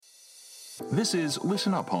This is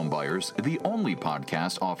Listen Up Home Buyers, the only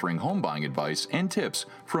podcast offering home buying advice and tips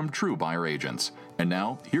from true buyer agents. And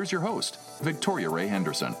now, here's your host, Victoria Ray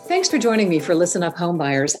Henderson. Thanks for joining me for Listen Up Home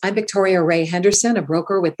Buyers. I'm Victoria Ray Henderson, a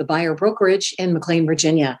broker with the Buyer Brokerage in McLean,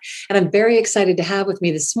 Virginia. And I'm very excited to have with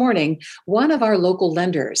me this morning one of our local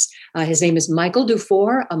lenders. His name is Michael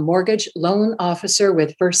Dufour, a mortgage loan officer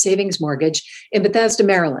with First Savings Mortgage in Bethesda,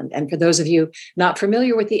 Maryland. And for those of you not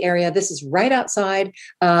familiar with the area, this is right outside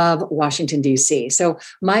of Washington, D.C. So,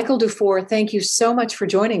 Michael Dufour, thank you so much for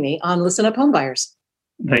joining me on Listen Up Home Buyers.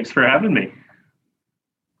 Thanks for having me.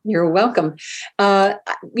 You're welcome.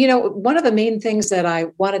 One of the main things that I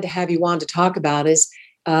wanted to have you on to talk about is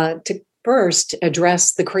to first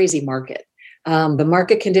address the crazy market. The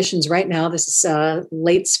market conditions right now, this is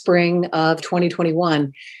late spring of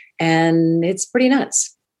 2021, and it's pretty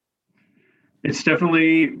nuts. It's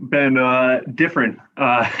definitely been different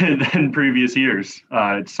than previous years.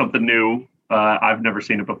 It's something new. I've never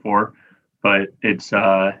seen it before, but it's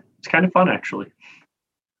kind of fun, actually.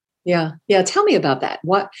 Yeah. Tell me about that.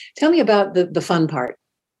 Tell me about the fun part.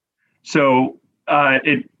 So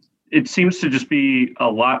it seems to just be a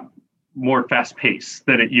lot more fast paced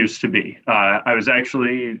than it used to be. I was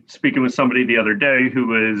actually speaking with somebody the other day who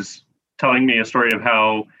was telling me a story of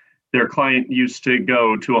how their client used to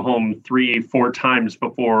go to a home 3-4 times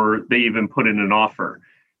before they even put in an offer.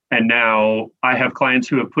 And now I have clients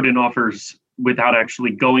who have put in offers without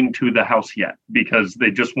actually going to the house yet because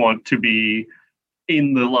they just want to be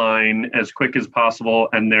in the line as quick as possible,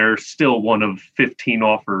 and they're still one of 15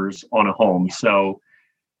 offers on a home. So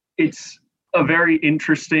it's a very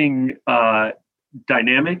interesting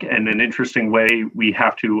dynamic and an interesting way we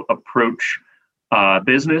have to approach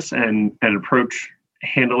business and approach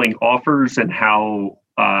handling offers and how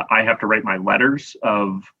I have to write my letters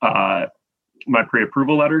of my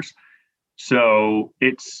pre-approval letters. So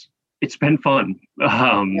it's been fun.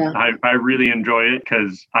 I really enjoy it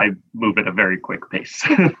because I move at a very quick pace.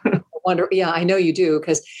 I know you do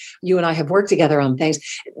because you and I have worked together on things.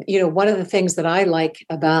 One of the things that I like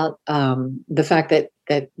about the fact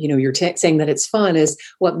that you're saying that it's fun is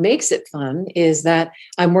what makes it fun is that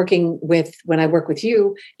when I work with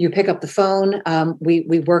you, you pick up the phone,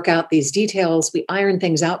 we work out these details, we iron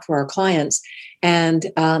things out for our clients. And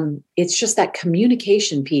it's just that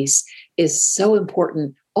communication piece is so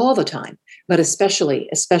important all the time, but especially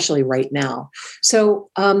right now. So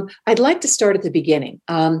I'd like to start at the beginning.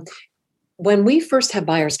 When we first have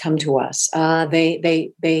buyers come to us,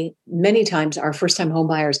 they many times are first-time home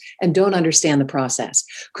buyers and don't understand the process.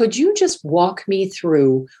 Could you just walk me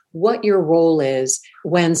through what your role is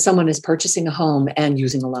when someone is purchasing a home and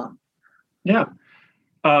using a loan? Yeah.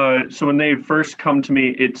 So when they first come to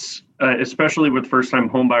me, it's especially with first-time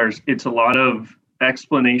home buyers, it's a lot of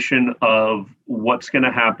explanation of what's going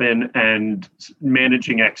to happen and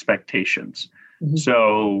managing expectations. Mm-hmm.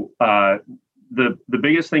 So the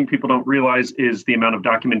biggest thing people don't realize is the amount of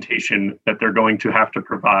documentation that they're going to have to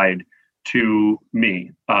provide to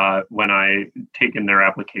me when I take in their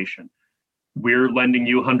application. We're lending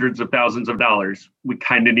you hundreds of thousands of dollars. We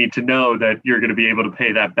kind of need to know that you're going to be able to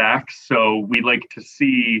pay that back. So we like to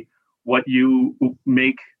see what you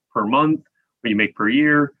make per month, what you make per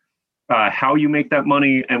year, how you make that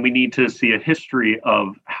money, and we need to see a history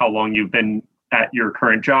of how long you've been at your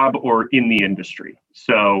current job or in the industry.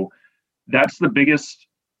 So that's the biggest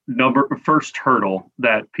first hurdle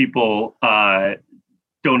that people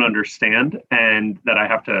don't understand and that I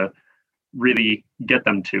have to really get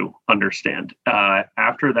them to understand.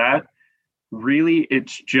 After that, really,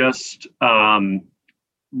 it's just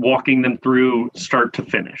walking them through start to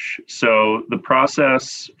finish. So the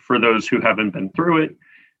process for those who haven't been through it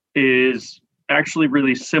is actually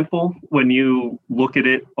really simple when you look at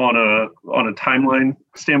it on a timeline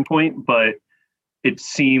standpoint, but it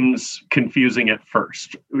seems confusing at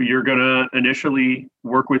first. You're going to initially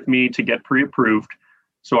work with me to get pre-approved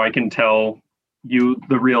so I can tell you,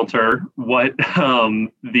 the realtor, what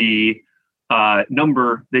the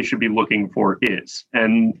number they should be looking for is.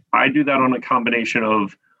 And I do that on a combination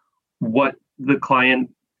of what the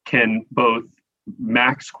client can both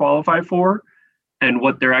max qualify for and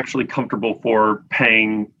what they're actually comfortable for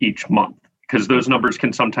paying each month, because those numbers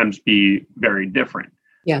can sometimes be very different.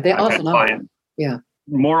 Yeah, they often are. Yeah.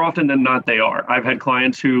 More often than not, they are. I've had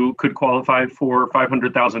clients who could qualify for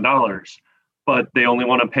 $500,000, but they only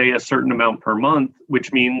want to pay a certain amount per month,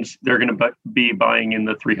 which means they're going to be buying in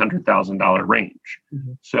the $300,000 range.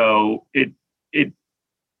 Mm-hmm. So it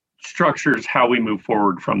structures how we move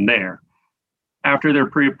forward from there. After they're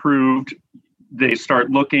pre-approved, they start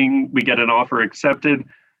looking, we get an offer accepted.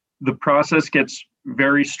 the process gets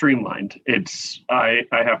very streamlined. I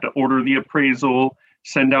have to order the appraisal,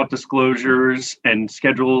 send out disclosures, and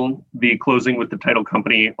schedule the closing with the title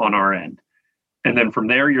company on our end. And then from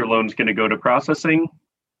there, your loan's going to go to processing,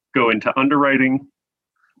 go into underwriting.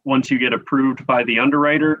 Once you get approved by the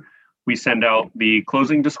underwriter, we send out the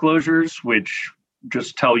closing disclosures, which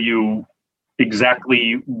just tell you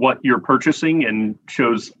exactly what you're purchasing and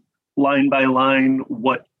shows line by line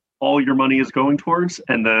what all your money is going towards.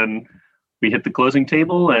 And then we hit the closing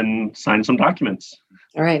table and sign some documents.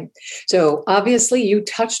 All right. So obviously you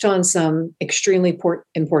touched on some extremely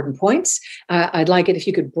important points. I'd like it if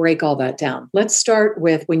you could break all that down. Let's start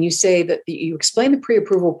with when you say that you explain the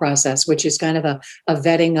pre-approval process, which is kind of a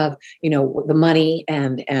vetting of, the money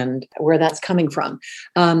and where that's coming from.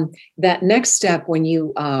 That next step when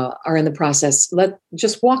you are in the process,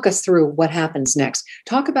 just walk us through what happens next.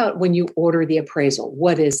 Talk about when you order the appraisal.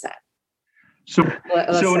 What is that? So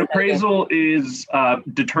an appraisal is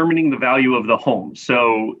determining the value of the home.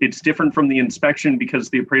 So it's different from the inspection because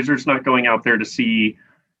the appraiser is not going out there to see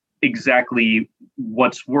exactly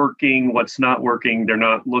what's working, what's not working. They're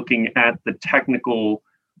not looking at the technical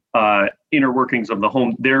inner workings of the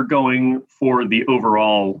home. They're going for the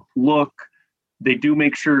overall look. They do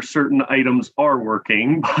make sure certain items are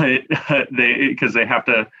working, but because they have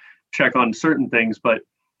to check on certain things, but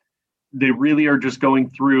they really are just going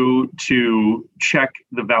through to check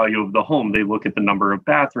the value of the home. They look at the number of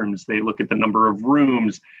bathrooms. They look at the number of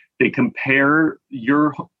rooms. They compare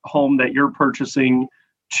your home that you're purchasing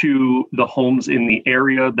to the homes in the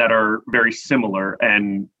area that are very similar.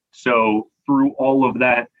 And so through all of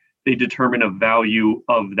that, they determine a value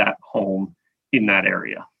of that home in that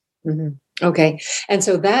area. Mm-hmm. Okay. And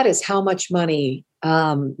so that is how much money,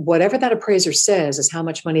 whatever that appraiser says is how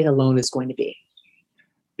much money the loan is going to be.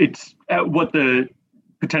 It's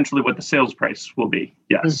potentially what the sales price will be.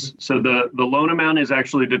 Yes. Mm-hmm. So the loan amount is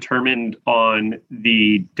actually determined on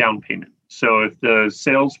the down payment. So if the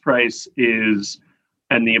sales price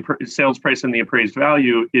and the appraised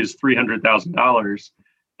value is $300,000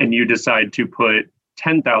 and you decide to put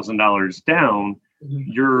 $10,000 down, mm-hmm.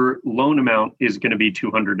 your loan amount is going to be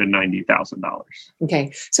 $290,000.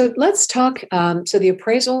 Okay, so let's talk. So the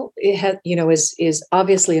appraisal, is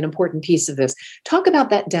obviously an important piece of this. Talk about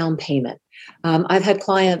that down payment. I've had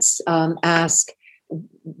clients ask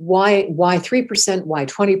why 3%, why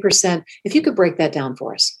 20%. If you could break that down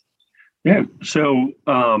for us. Yeah. So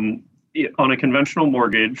on a conventional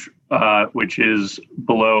mortgage, which is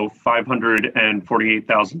below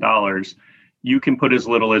 $548,000, you can put as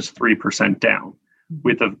little as 3% down.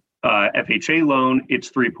 With a FHA loan,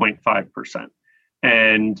 it's 3.5%.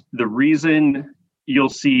 And the reason you'll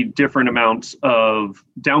see different amounts of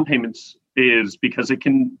down payments is because it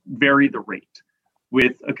can vary the rate.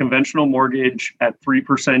 With a conventional mortgage at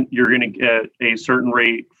 3%, you're going to get a certain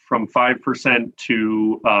rate. From 5%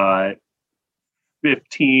 to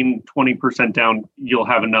 15, 20% down, you'll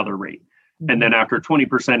have another rate. And then after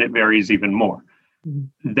 20%, it varies even more.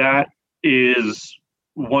 Mm-hmm. That is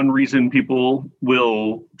one reason people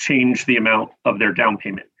will change the amount of their down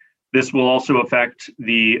payment. This will also affect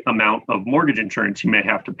the amount of mortgage insurance you may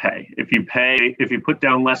have to pay. If you put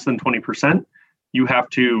down less than 20%, you have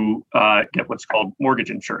to get what's called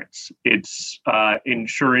mortgage insurance. It's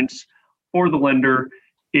insurance for the lender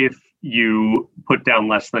if you put down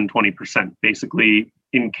less than 20%. Basically,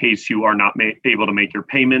 in case you are not able to make your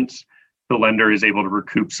payments, the lender is able to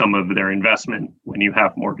recoup some of their investment when you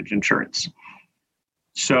have mortgage insurance.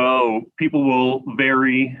 So people will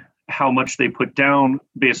vary how much they put down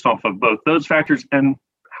based off of both those factors and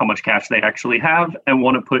how much cash they actually have and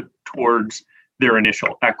want to put towards their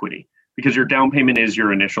initial equity, because your down payment is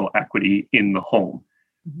your initial equity in the home.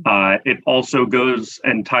 It also goes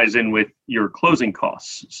and ties in with your closing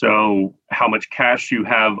costs. So how much cash you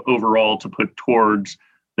have overall to put towards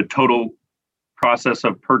the total process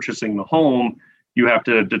of purchasing the home. You have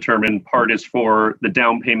to determine part is for the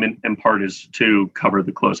down payment and part is to cover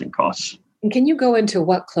the closing costs. And can you go into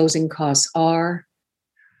what closing costs are?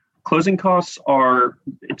 Closing costs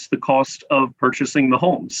it's the cost of purchasing the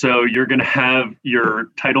home. So you're going to have your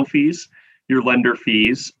title fees, your lender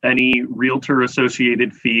fees, any realtor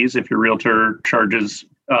associated fees, if your realtor charges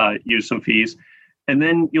you some fees, and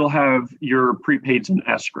then you'll have your prepaids and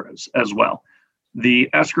escrows as well. The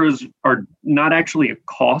escrows are not actually a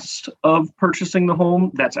cost of purchasing the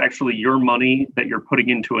home. That's actually your money that you're putting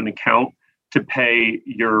into an account to pay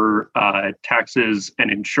your taxes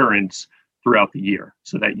and insurance throughout the year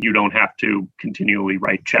so that you don't have to continually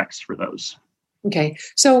write checks for those. Okay.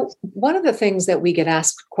 So one of the things that we get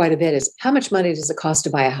asked quite a bit is how much money does it cost to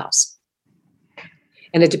buy a house?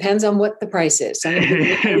 And it depends on what the price is.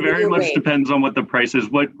 It very much depends on what the price is.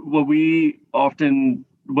 What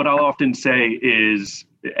I'll often say is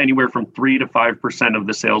anywhere from 3 to 5% of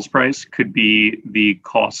the sales price could be the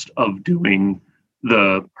cost of doing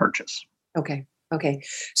the purchase. Okay.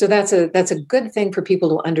 So that's a good thing for people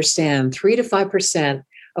to understand. 3 to 5%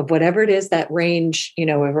 of whatever it is, that range,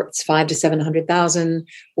 whether it's 5 to 700,000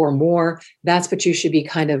 or more, that's what you should be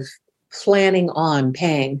kind of planning on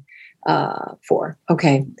paying for.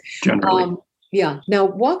 Okay. Generally. Yeah. Now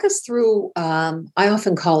walk us through, I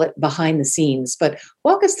often call it behind the scenes, but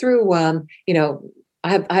walk us through,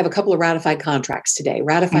 I have a couple of ratified contracts today.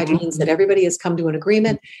 Ratified means that everybody has come to an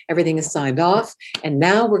agreement, everything is signed off, and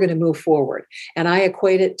now we're going to move forward. And I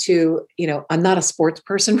equate it to, I'm not a sports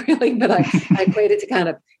person really, but I equate it to kind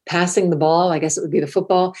of passing the ball. I guess it would be the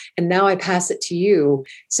football. And now I pass it to you.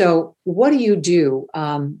 So what do you do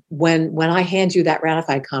when I hand you that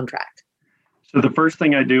ratified contract? So the first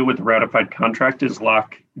thing I do with the ratified contract is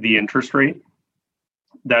lock the interest rate.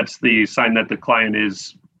 That's the sign that the client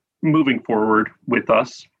is moving forward with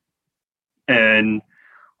us. And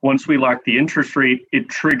once we lock the interest rate, it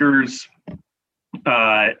triggers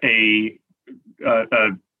a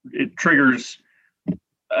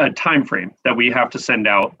time frame that we have to send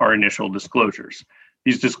out our initial disclosures.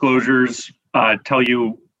 These disclosures tell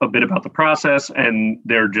you a bit about the process, and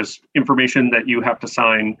they're just information that you have to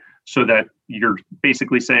sign so that you're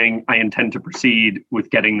basically saying, I intend to proceed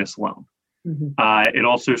with getting this loan. It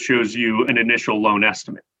also shows you an initial loan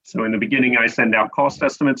estimate. So in the beginning, I send out cost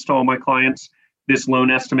estimates to all my clients. This loan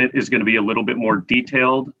estimate is going to be a little bit more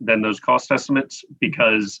detailed than those cost estimates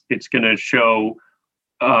because it's going to show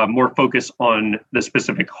more focus on the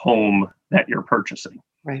specific home that you're purchasing.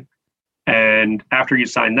 Right. And after you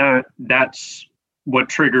sign that, that's what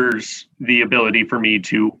triggers the ability for me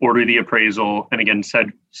to order the appraisal and again,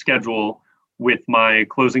 schedule with my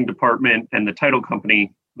closing department and the title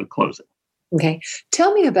company the closing. Okay.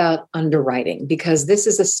 Tell me about underwriting, because this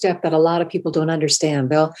is a step that a lot of people don't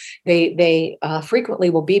understand. They frequently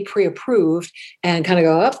will be pre-approved and kind of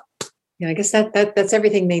go up. I guess that's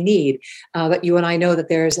everything they need. But you and I know that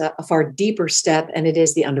there's a far deeper step, and it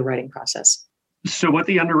is the underwriting process. So what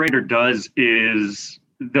the underwriter does is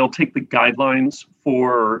they'll take the guidelines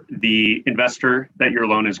for the investor that your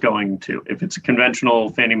loan is going to. If it's a conventional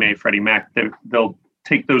Fannie Mae, Freddie Mac, they'll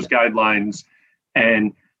take those guidelines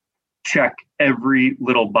and check every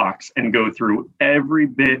little box and go through every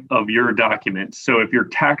bit of your documents. So if your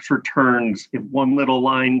tax returns, if one little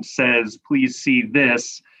line says, please see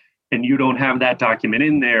this, and you don't have that document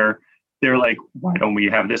in there, they're like, why don't we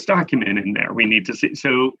have this document in there? We need to see.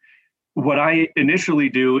 So what I initially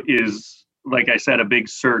do is, like I said, a big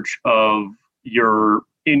search of your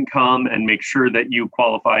income and make sure that you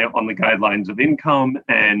qualify on the guidelines of income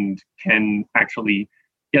and can actually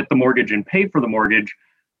get the mortgage and pay for the mortgage.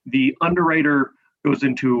 The underwriter goes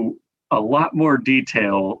into a lot more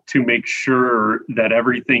detail to make sure that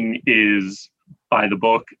everything is by the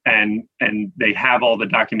book and they have all the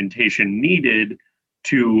documentation needed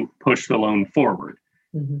to push the loan forward.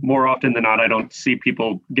 More often than not, I don't see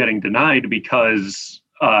people getting denied because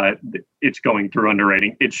it's going through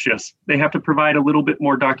underwriting. It's just they have to provide a little bit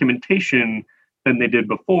more documentation than they did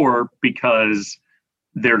before because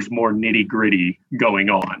there's more nitty-gritty going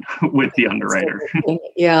on with the underwriter.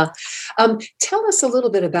 Yeah. Tell us a little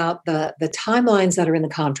bit about the timelines that are in the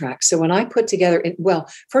contract. So when I put together,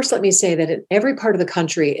 first let me say that in every part of the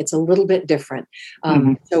country, it's a little bit different.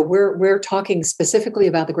 So we're talking specifically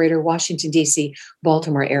about the greater Washington, D.C.,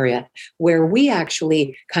 Baltimore area, where we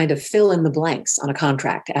actually kind of fill in the blanks on a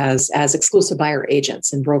contract as exclusive buyer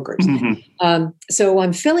agents and brokers. So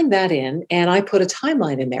I'm filling that in, and I put a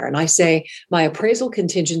timeline in there, and I say my appraisal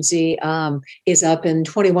contingency is up in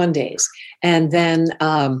 21 days. And then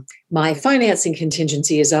my financing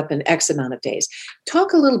contingency is up in X amount of days.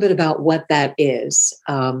 Talk a little bit about what that is,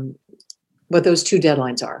 what those two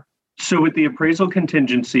deadlines are. So with the appraisal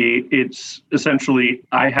contingency, it's essentially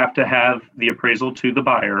I have to have the appraisal to the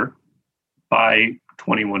buyer by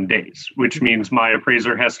 21 days, which means my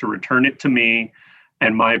appraiser has to return it to me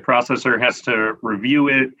and my processor has to review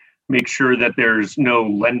it, make sure that there's no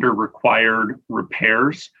lender required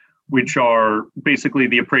repairs, which are basically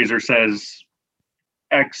the appraiser says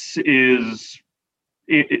X is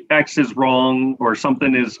wrong or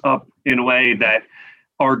something is up in a way that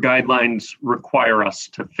our guidelines require us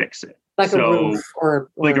to fix it. Like a roof or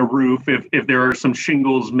like a roof. If there are some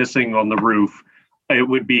shingles missing on the roof, it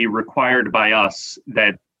would be required by us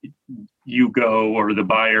that you go or the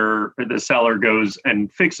buyer or the seller goes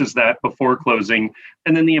and fixes that before closing.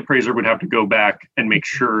 And then the appraiser would have to go back and make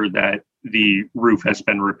sure that the roof has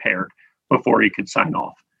been repaired. before he could sign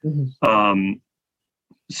off.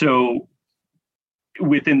 So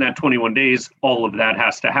within that 21 days, all of that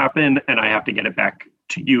has to happen, and I have to get it back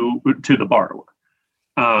to the borrower.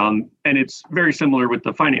 And it's very similar with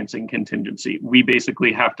the financing contingency. We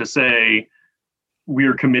basically have to say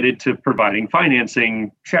we're committed to providing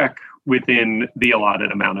financing, check, within the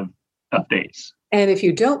allotted amount of days. And if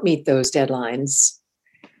you don't meet those deadlines,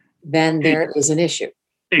 then there is an issue.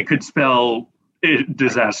 It could spell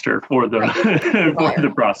disaster for the for the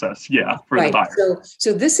process. Yeah, for the buyer.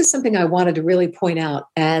 So this is something I wanted to really point out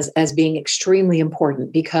as being extremely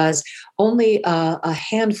important, because only a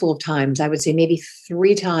handful of times, I would say maybe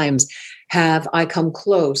 3 times, have I come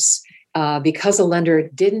close because a lender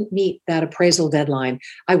didn't meet that appraisal deadline.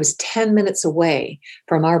 I was 10 minutes away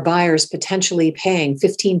from our buyers potentially paying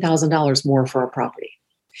 $15,000 more for a property.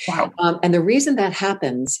 Wow. And the reason that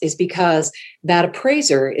happens is because that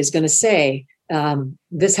appraiser is going to say,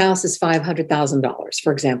 this house is $500,000,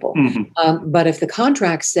 for example. But if the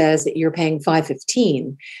contract says that you're paying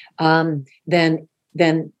 $515,000,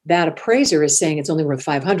 then that appraiser is saying it's only worth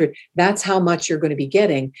 $500,000. That's how much you're going to be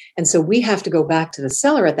getting. And so we have to go back to the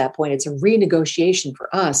seller at that point. It's a renegotiation for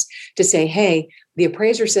us to say, hey, the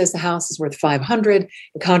appraiser says the house is worth $500,000.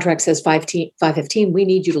 The contract says $515,000. We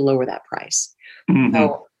need you to lower that price.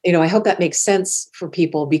 So, I hope that makes sense for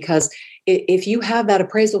people, because if you have that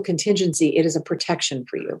appraisal contingency, it is a protection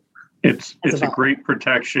for you. It's a great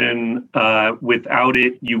protection. Without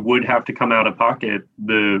it, you would have to come out of pocket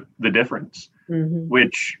the difference,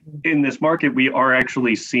 which in this market, we are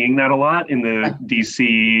actually seeing that a lot in the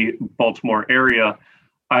DC, Baltimore area.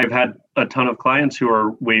 I've had a ton of clients who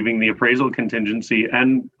are waiving the appraisal contingency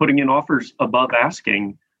and putting in offers above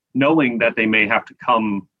asking, knowing that they may have to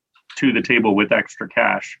come to the table with extra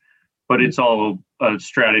cash. But it's all a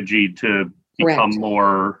strategy to become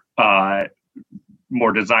more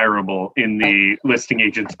desirable in the listing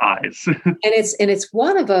agent's eyes. And it's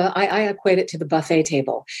one of I equate it to the buffet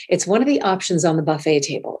table. It's one of the options on the buffet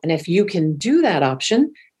table. And if you can do that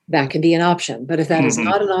option, that can be an option. But if that is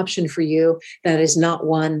not an option for you, that is not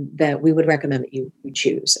one that we would recommend that you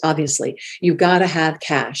choose. Obviously, you've got to have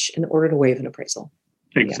cash in order to waive an appraisal.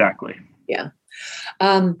 Exactly. Yeah.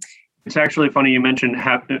 It's actually funny you mentioned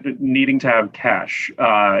needing to have cash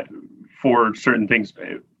for certain things.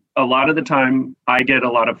 A lot of the time, I get a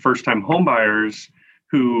lot of first-time home buyers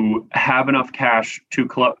who have enough cash to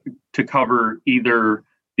cover either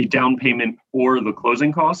the down payment or the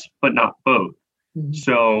closing costs, but not both.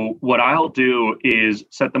 So what I'll do is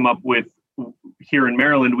set them up with, here in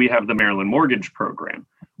Maryland, we have the Maryland Mortgage Program,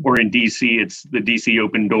 or in DC, it's the DC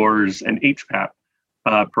Open Doors and HPAP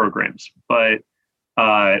programs. But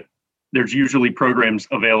there's usually programs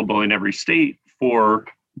available in every state for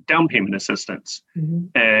down payment assistance.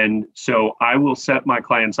 And so I will set my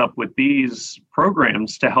clients up with these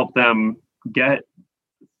programs to help them get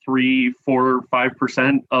 3, 4,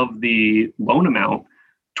 5% of the loan amount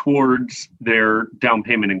towards their down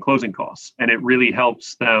payment and closing costs. And it really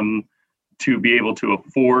helps them to be able to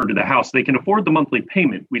afford the house. They can afford the monthly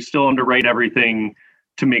payment. We still underwrite everything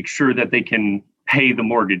to make sure that they can pay the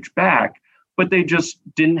mortgage back, but they just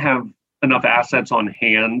didn't have enough assets on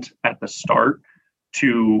hand at the start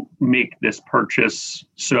to make this purchase.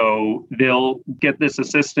 So they'll get this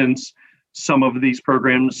assistance. Some of these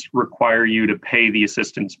programs require you to pay the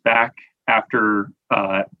assistance back after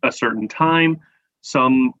a certain time.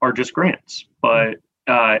 Some are just grants, but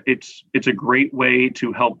it's a great way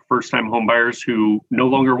to help first-time homebuyers who no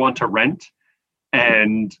longer want to rent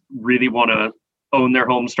and really want to own their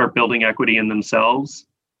home, start building equity in themselves,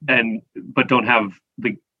 but don't have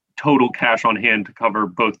the total cash on hand to cover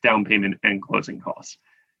both down payment and closing costs.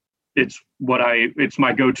 It's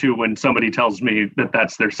my go-to when somebody tells me that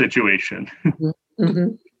that's their situation.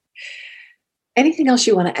 Anything else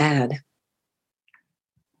you want to add?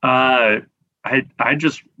 I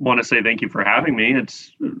just want to say thank you for having me.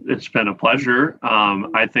 It's been a pleasure.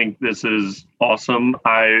 I think this is awesome.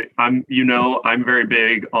 I'm very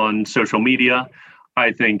big on social media.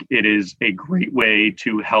 I think it is a great way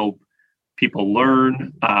to help people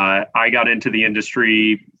learn. I got into the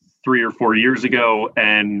industry 3 or 4 years ago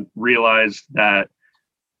and realized that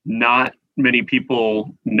not many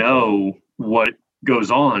people know what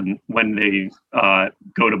goes on when they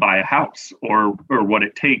go to buy a house or what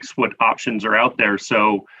it takes, what options are out there.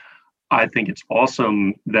 So I think it's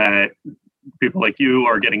awesome that people like you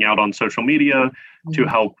are getting out on social media to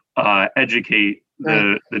help educate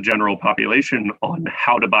the general population on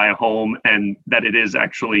how to buy a home, and that it is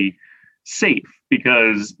actually safe,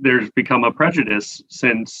 because there's become a prejudice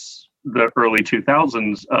since the early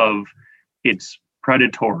 2000s of it's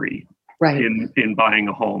predatory, right. in buying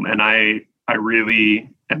a home. And I really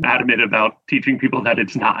am adamant about teaching people that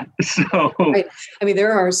it's not. So, right. I mean,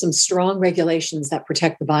 there are some strong regulations that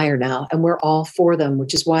protect the buyer now, and we're all for them,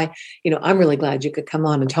 which is why, I'm really glad you could come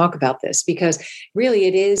on and talk about this, because really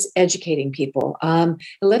it is educating people, and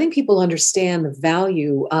letting people understand the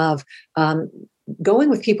value of going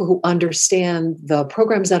with people who understand the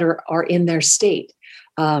programs that are in their state.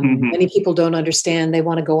 Many people don't understand. They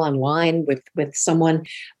want to go online with someone,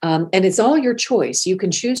 and it's all your choice. You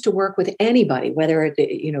can choose to work with anybody, whether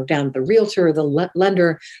it, down to the realtor, the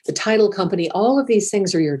lender, the title company. All of these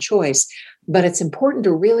things are your choice, but it's important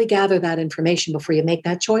to really gather that information before you make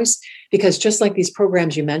that choice. Because just like these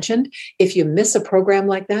programs you mentioned, if you miss a program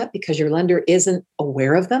like that because your lender isn't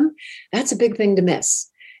aware of them, that's a big thing to miss.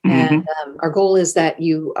 And our goal is that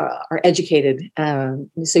you are educated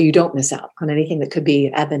so you don't miss out on anything that could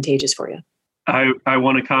be advantageous for you. I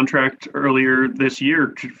won a contract earlier this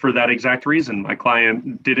year for that exact reason. My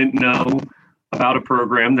client didn't know about a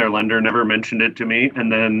program. Their lender never mentioned it to me.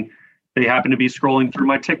 And then they happened to be scrolling through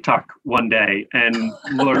my TikTok one day and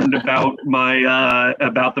learned about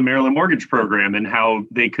about the Maryland Mortgage Program and how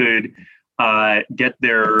they could get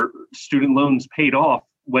their student loans paid off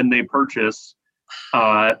when they purchase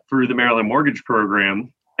through the Maryland Mortgage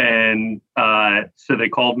Program. And so they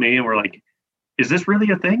called me and were like, is this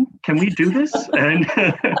really a thing? Can we do this? And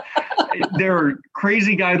there are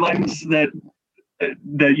crazy guidelines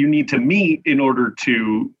that you need to meet in order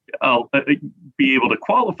to be able to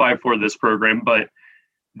qualify for this program. But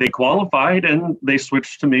they qualified and they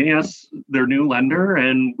switched to me as their new lender,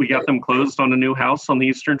 and we got them closed on a new house on the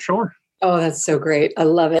Eastern Shore. Oh, that's so great. I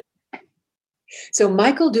love it. So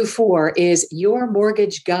Michael Dufour is your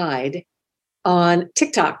mortgage guide on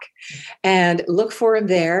TikTok, and look for him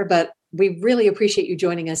there. But we really appreciate you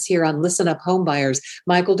joining us here on Listen Up Homebuyers.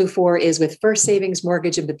 Michael Dufour is with First Savings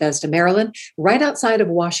Mortgage in Bethesda, Maryland, right outside of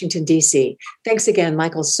Washington, D.C. Thanks again,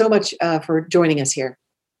 Michael, so much for joining us here.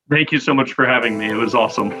 Thank you so much for having me. It was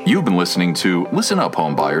awesome. You've been listening to Listen Up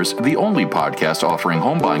Homebuyers, the only podcast offering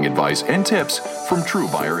home buying advice and tips from true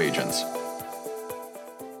buyer agents.